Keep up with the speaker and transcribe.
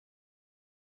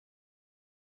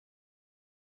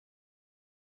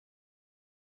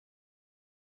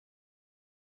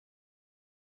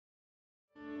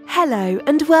Hello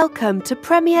and welcome to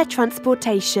Premier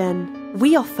Transportation.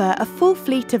 We offer a full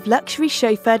fleet of luxury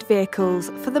chauffeured vehicles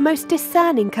for the most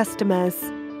discerning customers.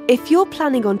 If you're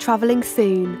planning on travelling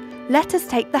soon, let us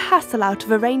take the hassle out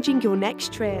of arranging your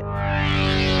next trip.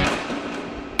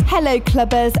 Hello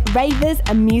clubbers, ravers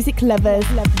and music lovers.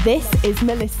 This is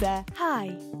Melissa.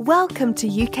 Hi, welcome to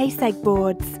UK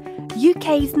Segboards,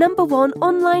 UK's #1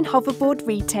 online hoverboard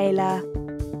retailer.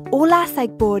 All our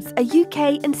segboards are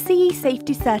UK and CE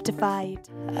safety certified.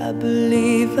 I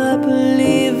believe, I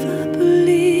believe, I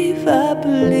believe, I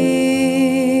believe.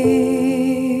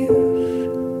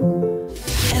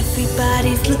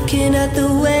 Everybody's looking at the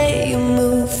way you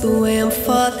move, the way I'm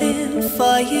falling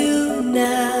for you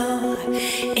now.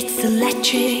 It's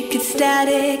electric, it's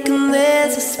static, and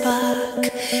there's a spark.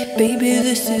 Baby,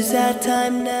 this is our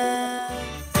time now.